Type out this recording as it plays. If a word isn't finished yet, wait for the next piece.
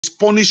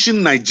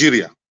punishing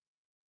Nigeria.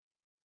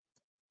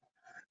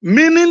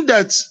 Meaning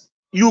that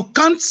you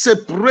can't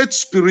separate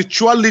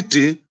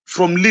spirituality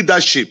from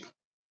leadership.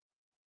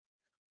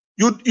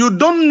 You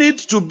don't need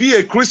to be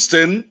a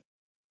Christian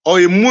or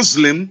a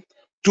Muslim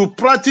to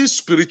practice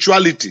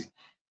spirituality.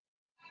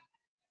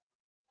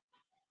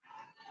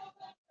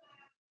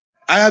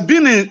 I have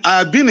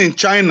been in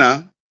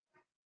China.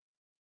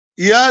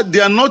 Yeah, they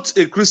are not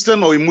a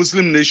Christian or a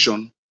Muslim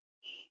nation,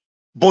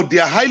 but they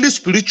are highly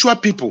spiritual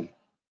people.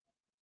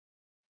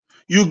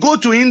 You go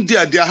to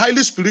India, they are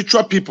highly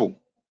spiritual people.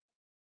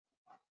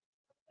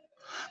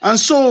 And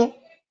so,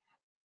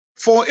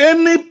 for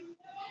any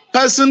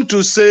person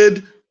to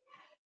say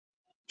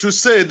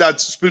that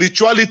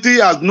spirituality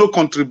has no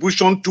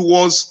contribution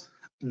towards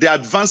the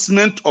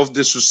advancement of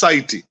the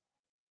society,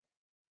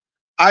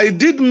 I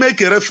did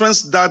make a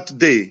reference that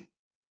day.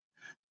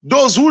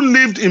 Those who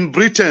lived in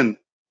Britain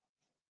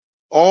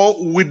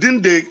or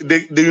within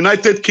the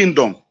United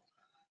Kingdom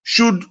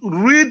should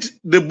read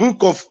the book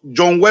of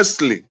John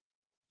Wesley.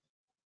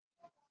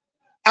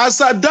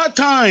 As at that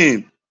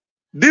time,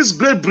 this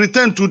Great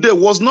Britain today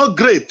was not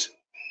great.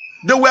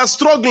 They were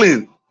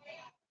struggling.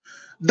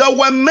 There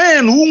were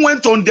men who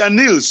went on their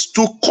knees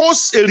to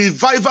cause a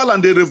revival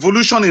and a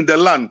revolution in the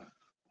land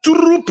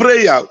through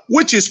prayer,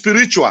 which is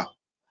spiritual.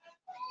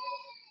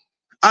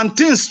 And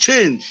things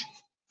change.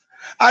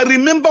 I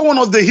remember one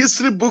of the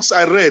history books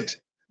I read,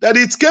 that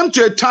it came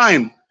to a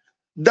time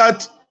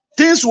that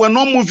things were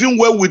not moving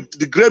well with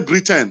the Great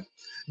Britain.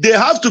 They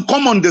have to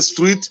come on the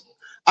street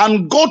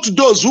and got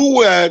those who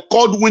were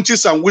called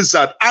witches and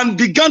wizards and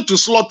began to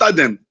slaughter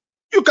them.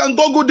 You can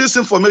Google this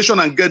information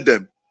and get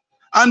them.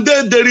 And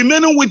then the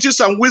remaining witches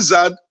and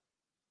wizards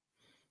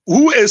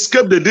who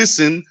escaped the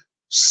dissing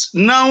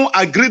now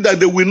agree that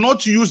they will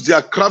not use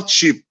their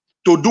craftship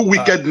to do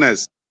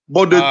wickedness,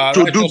 but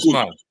to do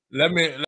good. Let me